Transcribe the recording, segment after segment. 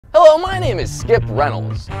Hello, my name is Skip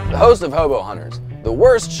Reynolds, the host of Hobo Hunters, the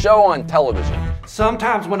worst show on television.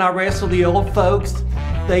 Sometimes when I wrestle the old folks,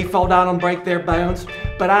 they fall down and break their bones,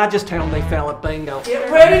 but I just tell them they fell at bingo. Get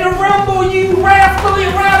ready to rumble, you rascally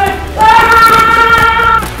rabbit!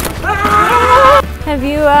 Have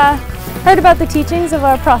you heard about the teachings of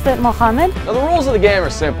our Prophet Muhammad? Now, the rules of the game are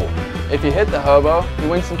simple. If you hit the hobo, you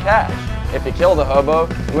win some cash. If you kill the hobo,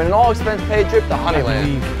 you win an all-expense-paid trip to Honeyland. I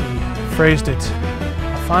believe he phrased it,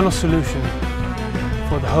 a final solution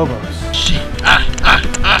for the hobos. Shit,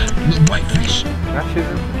 little whitefish.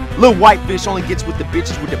 Little whitefish only gets with the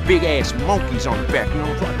bitches with the big ass monkeys on the back. You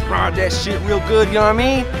know, try to ride that shit real good, you know what I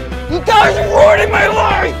mean? You guys are ruining my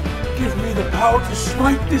life! Give me the power to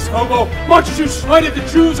smite this hobo, much as you smited the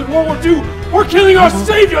Jews in World War II. We're killing our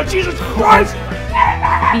Savior, Jesus Christ!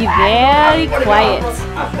 Be very quiet.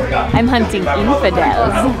 I'm hunting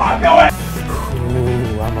infidels.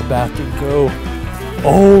 Ooh, I'm about to go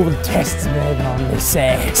Old Testament on this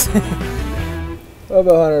ass.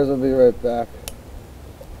 Hobo Hunters will be right back.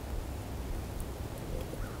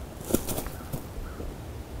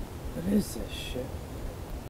 What is this shit?